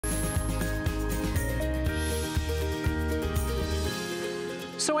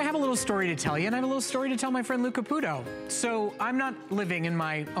So I have a little story to tell you, and I have a little story to tell my friend Lou Caputo. So I'm not living in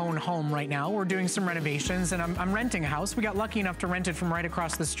my own home right now. We're doing some renovations, and I'm renting a house. We got lucky enough to rent it from right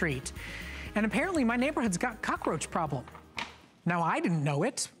across the street. And apparently my neighborhood's got cockroach problem. Now I didn't know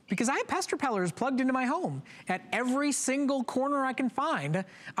it because I have pest repellers plugged into my home. At every single corner I can find,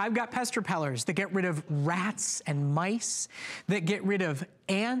 I've got pest repellers that get rid of rats and mice, that get rid of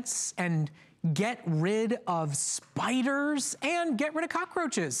ants and get rid of spiders and get rid of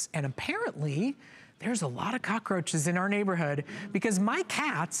cockroaches. And apparently, there's a lot of cockroaches in our neighborhood because my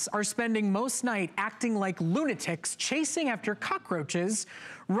cats are spending most night acting like lunatics, chasing after cockroaches,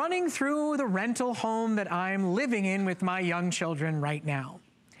 running through the rental home that I'm living in with my young children right now.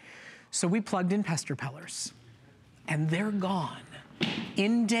 So we plugged in pest repellers, and they're gone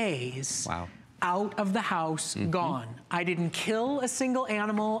in days. Wow. Out of the house, gone. I didn't kill a single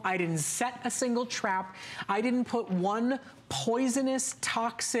animal. I didn't set a single trap. I didn't put one poisonous,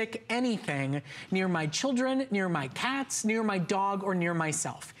 toxic anything near my children, near my cats, near my dog, or near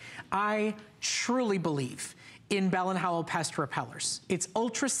myself. I truly believe in Bell & Howell Pest Repellers. It's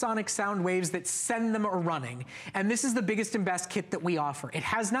ultrasonic sound waves that send them running. And this is the biggest and best kit that we offer. It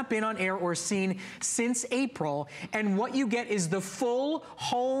has not been on air or seen since April. And what you get is the full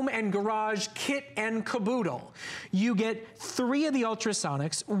home and garage kit and caboodle. You get 3 of the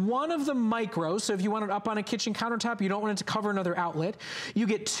ultrasonics, 1 of the micros. So if you want it up on a kitchen countertop, you don't want it to cover another outlet. You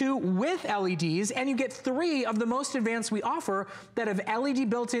get 2 with LEDs, and you get 3 of the most advanced we offer that have LED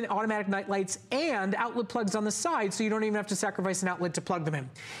built-in automatic night lights and outlet plugs on the side, so you don't even have to sacrifice an outlet to plug them in.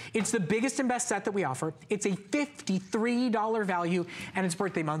 It's the biggest and best set that we offer. It's a $53 value, and it's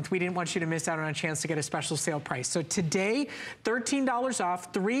birthday month. We didn't want you to miss out on a chance to get a special sale price. So today, $13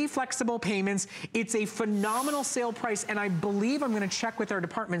 off, 3 flexible payments. It's a phenomenal sale price, and I believe I'm gonna check with our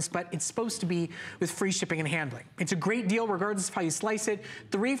departments, but it's supposed to be with free shipping and handling. It's a great deal regardless of how you slice it.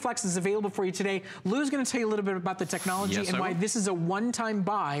 3 flexes available for you today. Lou's gonna tell you a little bit about the technology and why this is a one-time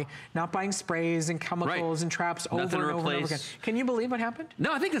buy, not buying sprays and chemicals and traps over and over and over again. Can you believe what happened?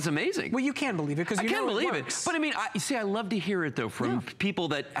 No, I think that's amazing. Well, you can believe it because you know it works. But I mean, you see, I love to hear it though from people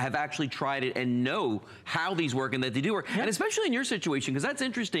that have actually tried it and know how these work and that they do work. And especially in your situation, because that's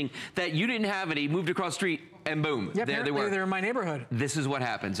interesting that you didn't have any, moved across the street, and boom, there they were. They're in my neighborhood. This is what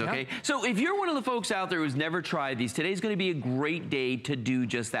happens, okay? So if you're one of the folks out there who's never tried these, today's gonna be a great day to do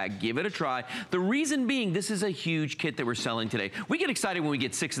just that. Give it a try. The reason being, this is a huge kit that we're selling today. We get excited when we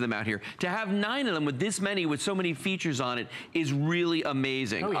get 6 of them out here. To have 9 of them with this many, with so many features on it, is really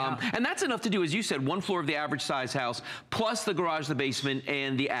amazing. And that's enough to do, as you said, 1 floor of the average size house, plus the garage, the basement,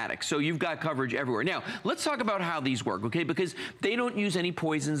 and the attic. So you've got coverage everywhere. Now, let's talk about how these work, okay? Because they don't use any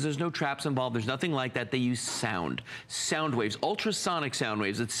poisons, there's no traps involved, there's nothing like that. They use sound waves, ultrasonic sound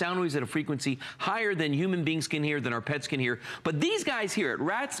waves. It's sound waves at a frequency higher than human beings can hear, than our pets can hear. But these guys hear it.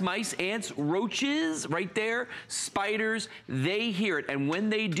 Rats, mice, ants, roaches, right there, spiders, they hear it. And when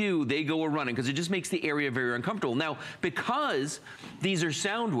they do, they go a-running because it just makes the area very uncomfortable. Now, because these are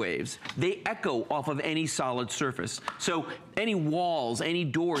sound waves, they echo off of any solid surface. So any walls, any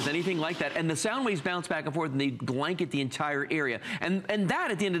doors, anything like that, and the sound waves bounce back and forth and they blanket the entire area. And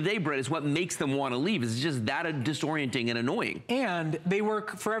that, at the end of the day, Brett, is what makes them want to leave. It's just that disorienting and annoying. And they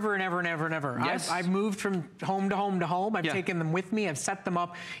work forever and ever and ever and ever. I've moved from home to home to home. I've taken them with me. I've set them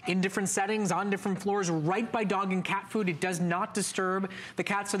up in different settings, on different floors, right by dog and cat food. It does not disturb the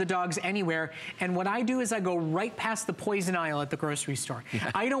cats or the dogs anywhere. And what I do is I go right past the poison aisle at the grocery store.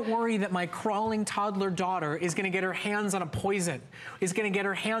 I don't worry that my crawling toddler daughter is gonna get her hands on a poison, is gonna get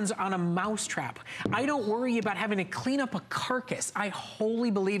her hands on a mouse trap. I don't worry about having to clean up a carcass. I wholly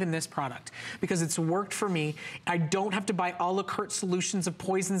believe in this product because it's worked for me. I don't have to buy a la carte solutions of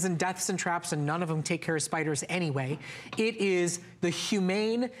poisons and deaths and traps, and none of them take care of spiders anyway. It is the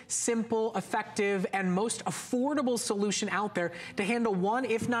humane, simple, effective, and most affordable solution out there to handle 1,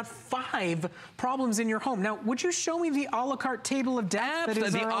 if not 5 problems in your home. Now, would you show me the a la carte table of death? That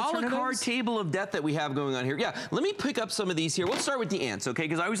is the a la carte table of death that we have going on here. Yeah, let me pick up some of these here. We'll start with the ants, okay?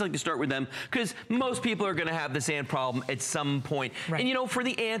 Because I always like to start with them because most people are gonna have this ant problem at some point. And you know, for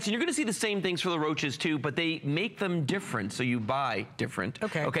the ants, and you're gonna see the same things for the roaches too, but they make them different, so you buy different.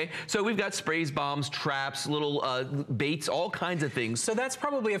 Okay, so we've got sprays, bombs, traps, little baits, all kinds of things. So that's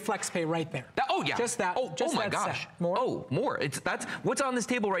probably a flex pay right there. Just that. Oh my gosh. More? More. That's what's on this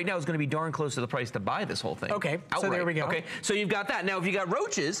table right now is going to be darn close to the price to buy this whole thing. Okay, outright. So there we go. Okay, so you've got that. Now, if you got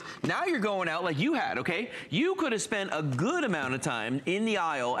roaches, now you're going out like you had. Okay, you could have spent a good amount of time in the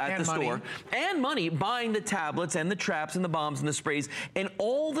aisle at the store and money buying the tablets and the traps and the bombs and the sprays and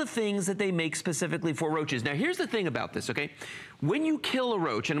all the things that they make specifically for roaches. Now, here's the thing about this. Okay, when you kill a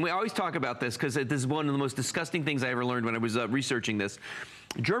roach, and we always talk about this because this is one of the most disgusting things I ever learned when I was researching this.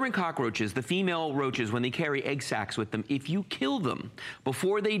 German cockroaches, the female roaches, when they carry egg sacs with them, if you kill them,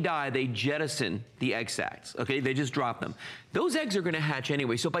 before they die, they jettison the egg sacs, okay? They just drop them. Those eggs are gonna hatch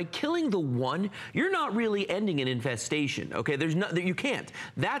anyway, so by killing the one, you're not really ending an infestation, okay? You can't.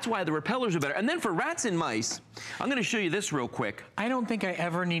 That's why the repellers are better. And then for rats and mice, I'm gonna show you this real quick. I don't think I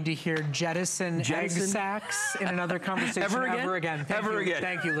ever need to hear jettison egg sacs in another conversation ever again.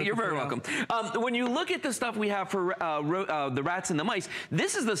 Thank you, Luke. You're very welcome. When you look at the stuff we have for the rats and the mice,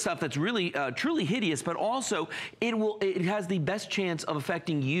 this is the stuff that's really truly hideous, but also it has the best chance of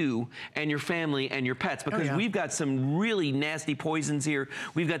affecting you and your family and your pets, because we've got some really nasty poisons here.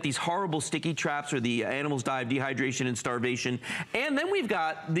 We've got these horrible sticky traps where the animals die of dehydration and starvation. And then we've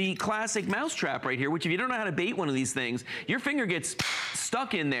got the classic mouse trap right here, which if you don't know how to bait one of these things, your finger gets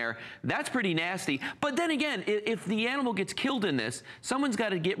stuck in there. That's pretty nasty. But then again, if the animal gets killed in this, someone's got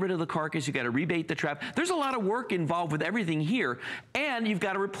to get rid of the carcass. You got to rebait the trap. There's a lot of work involved with everything here, and you've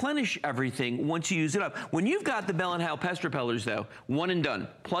got to replenish everything once you use it up. When you've got the Bell & Howell Pest Repellers, though, one and done.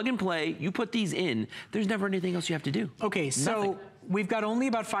 Plug and play. You put these in. There's never anything else you have to do. Okay, so we've got only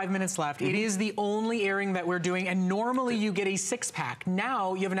about 5 minutes left. It is the only airing that we're doing, and normally you get a 6-pack.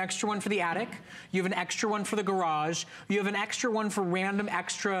 Now you have an extra one for the attic, you have an extra one for the garage, you have an extra one for random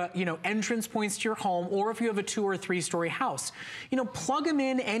extra, entrance points to your home, or if you have a 2- or 3-story house. Plug them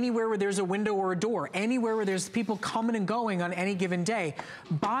in anywhere where there's a window or a door, anywhere where there's people coming and going on any given day.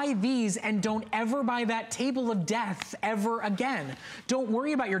 Buy these and don't ever buy that table of death ever again. Don't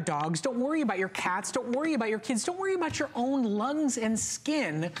worry about your dogs, don't worry about your cats, don't worry about your kids, don't worry about your own lungs and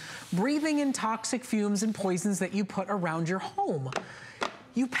skin breathing in toxic fumes and poisons that you put around your home.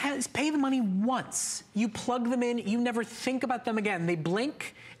 You pay the money once. You plug them in, you never think about them again. They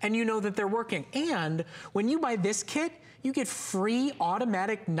blink and you know that they're working. And when you buy this kit, you get free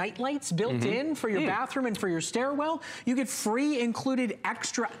automatic night lights built in for your bathroom and for your stairwell. You get free included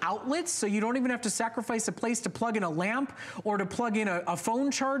extra outlets, so you don't even have to sacrifice a place to plug in a lamp or to plug in a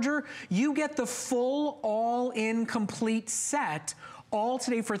phone charger. You get the full all-in complete set, all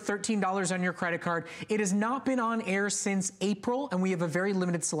today for $13 on your credit card. It has not been on air since April, and we have a very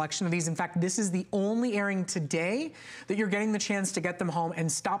limited selection of these. In fact, this is the only airing today that you're getting the chance to get them home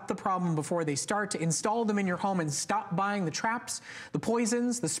and stop the problem before they start, to install them in your home and stop buying the traps, the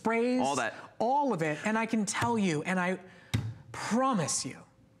poisons, the sprays. All that. All of it. And I can tell you, and I promise you,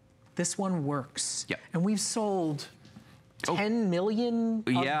 this one works. Yep. And we've sold 10 million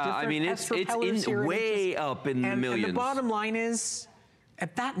of it's way up in the millions. And the bottom line is,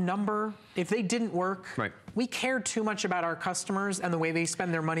 at that number, if they didn't work, we care too much about our customers and the way they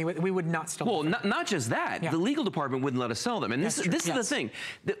spend their money. We would not sell them. Well, not just that. The legal department wouldn't let us sell them. And this is the thing.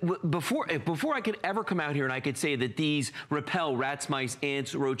 Before I could ever come out here and I could say that these repel rats, mice,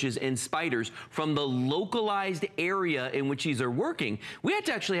 ants, roaches, and spiders from the localized area in which these are working, we had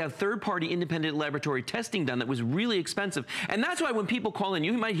to actually have third-party independent laboratory testing done that was really expensive. And that's why when people call in,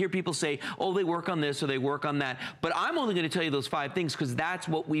 you might hear people say, oh, they work on this or they work on that. But I'm only going to tell you those 5 things because that's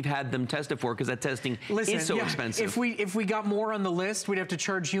what we've had them tested for, because that testing is so expensive. If we got more on the list, we'd have to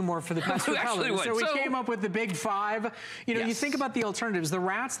charge you more for the pest repellers. So we came up with the big 5. You think about the alternatives. The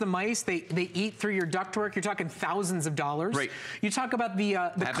rats, the mice, they eat through your ductwork. You're talking thousands of dollars. Right. You talk about the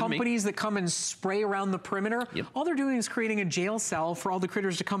companies that come and spray around the perimeter. All they're doing is creating a jail cell for all the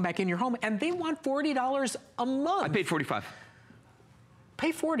critters to come back in your home, and they want $40 a month. I paid $45.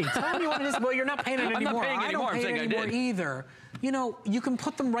 Pay 40. Tell them you want it. Well, you're not paying it anymore. I'm not paying anymore. I don't pay it anymore either. You can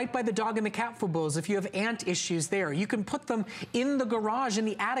put them right by the dog and the cat food bowls if you have ant issues there. You can put them in the garage, in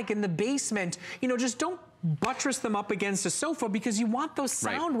the attic, in the basement. just don't buttress them up against a sofa, because you want those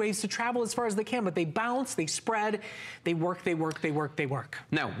sound waves to travel as far as they can, but they bounce, they spread, they work.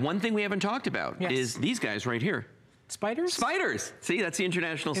 Now, one thing we haven't talked about is these guys right here. Spiders? Spiders. See, that's the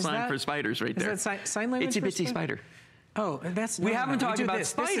international sign for spiders right there. Is that sign language? It's a bitsy spider. Oh, that's we haven't talked about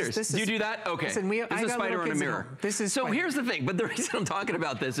spiders. Do you do that? Okay. Listen, this is a spider on a mirror. This is so here's the thing. But the reason I'm talking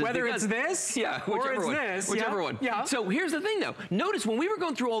about this is whether it's this, whichever one. Yeah. So here's the thing, though. Notice when we were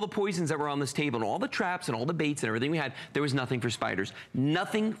going through all the poisons that were on this table, and all the traps and all the baits and everything we had, there was nothing for spiders.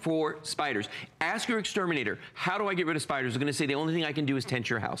 Nothing for spiders. Ask your exterminator, how do I get rid of spiders? They're going to say the only thing I can do is tent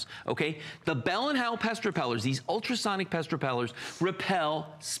your house. Okay. The Bell & Howell Pest Repellers, these ultrasonic pest repellers,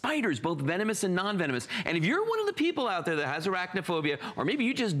 repel spiders, both venomous and non-venomous. And if you're one of the people out there that has arachnophobia, or maybe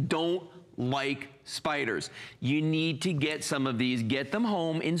you just don't like spiders, you need to get some of these, get them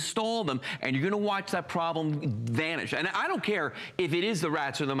home, install them, and you're going to watch that problem vanish. And I don't care if it is the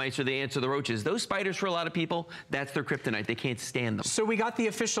rats or the mice or the ants or the roaches. Those spiders, for a lot of people, that's their kryptonite. They can't stand them. So we got the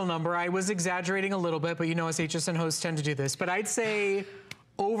official number. I was exaggerating a little bit, but us HSN hosts tend to do this. But I'd say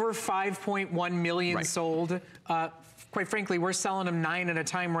Over 5.1 million sold. Quite frankly, we're selling them 9 at a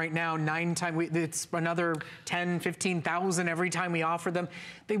time right now. 9 times, it's another 10, 15,000 every time we offer them.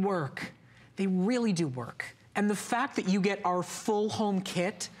 They work. They really do work. And the fact that you get our full home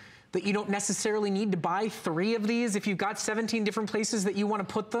kit, that you don't necessarily need to buy 3 of these if you've got 17 different places that you want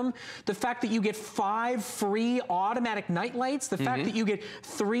to put them. The fact that you get 5 free automatic night lights. The fact that you get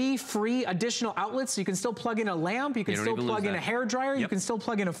 3 free additional outlets, so you can still plug in a lamp, you can still plug in a hair dryer, you can still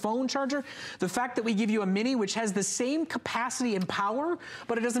plug in a phone charger. The fact that we give you a mini, which has the same capacity and power,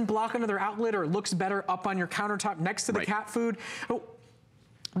 but it doesn't block another outlet, or it looks better up on your countertop next to the cat food.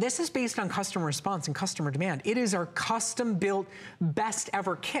 This is based on customer response and customer demand. It is our custom-built, best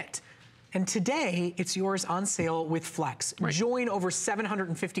ever kit. And today, it's yours on sale with Flex. Join over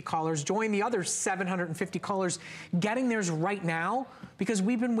 750 callers. Join the other 750 callers getting theirs right now, because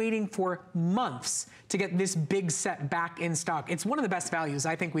we've been waiting for months to get this big set back in stock. It's one of the best values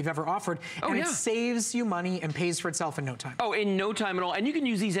I think we've ever offered, and it saves you money and pays for itself in no time. Oh, in no time at all. And you can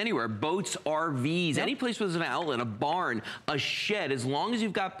use these anywhere. Boats, RVs, any place with an outlet, a barn, a shed, as long as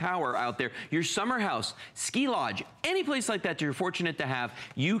you've got power out there, your summer house, ski lodge, any place like that you're fortunate to have,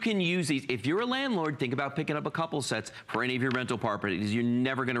 you can use these. If you're a landlord, think about picking up a couple sets for any of your rental properties. You're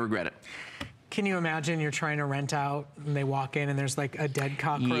never gonna regret it. Can you imagine you're trying to rent out and they walk in and there's like a dead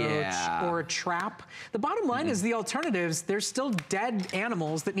cockroach or a trap? The bottom line is the alternatives, there's still dead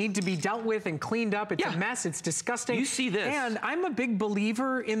animals that need to be dealt with and cleaned up. It's a mess, it's disgusting. You see this. And I'm a big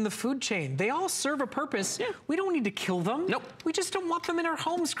believer in the food chain. They all serve a purpose. We don't need to kill them. Nope. We just don't want them in our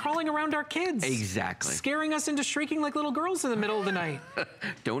homes crawling around our kids. Exactly. Scaring us into shrieking like little girls in the middle of the night.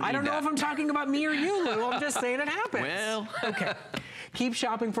 I don't know if I'm talking about me or you, Lou. I'm just saying it happens. Well. Okay. Keep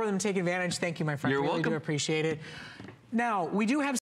shopping for them, take advantage. Thank you, my friend. You're welcome. Really do appreciate it. Now, we do have